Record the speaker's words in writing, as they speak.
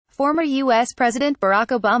Former U.S. President Barack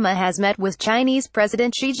Obama has met with Chinese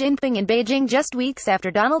President Xi Jinping in Beijing just weeks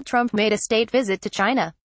after Donald Trump made a state visit to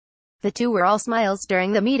China. The two were all smiles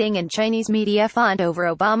during the meeting, and Chinese media fawned over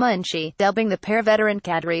Obama and Xi, dubbing the pair veteran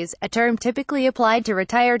cadres, a term typically applied to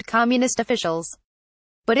retired communist officials.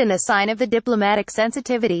 But in a sign of the diplomatic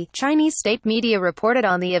sensitivity, Chinese state media reported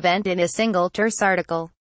on the event in a single terse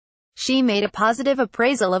article. Xi made a positive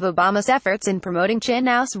appraisal of Obama's efforts in promoting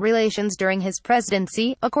China-US relations during his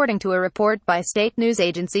presidency, according to a report by state news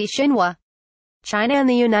agency Xinhua. China and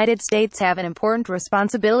the United States have an important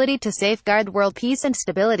responsibility to safeguard world peace and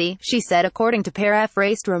stability, Xi said, according to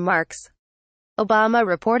paraphrased remarks. Obama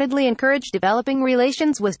reportedly encouraged developing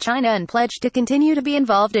relations with China and pledged to continue to be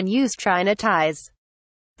involved in U.S.-China ties.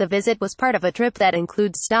 The visit was part of a trip that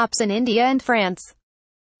includes stops in India and France.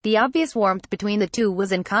 The obvious warmth between the two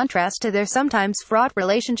was in contrast to their sometimes fraught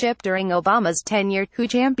relationship during Obama's tenure, who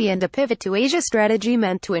championed a pivot to Asia strategy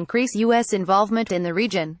meant to increase U.S. involvement in the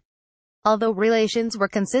region. Although relations were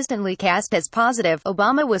consistently cast as positive,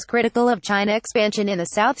 Obama was critical of China expansion in the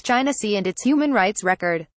South China Sea and its human rights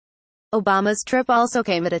record. Obama's trip also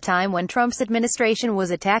came at a time when Trump's administration was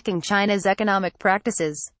attacking China's economic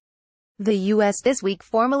practices. The U.S. this week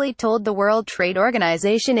formally told the World Trade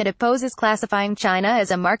Organization it opposes classifying China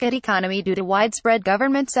as a market economy due to widespread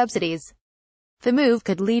government subsidies. The move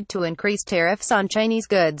could lead to increased tariffs on Chinese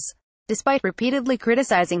goods. Despite repeatedly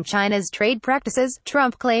criticizing China's trade practices,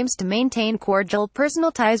 Trump claims to maintain cordial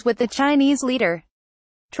personal ties with the Chinese leader.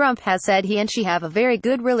 Trump has said he and Xi have a very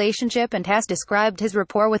good relationship and has described his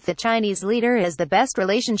rapport with the Chinese leader as the best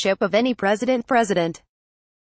relationship of any president.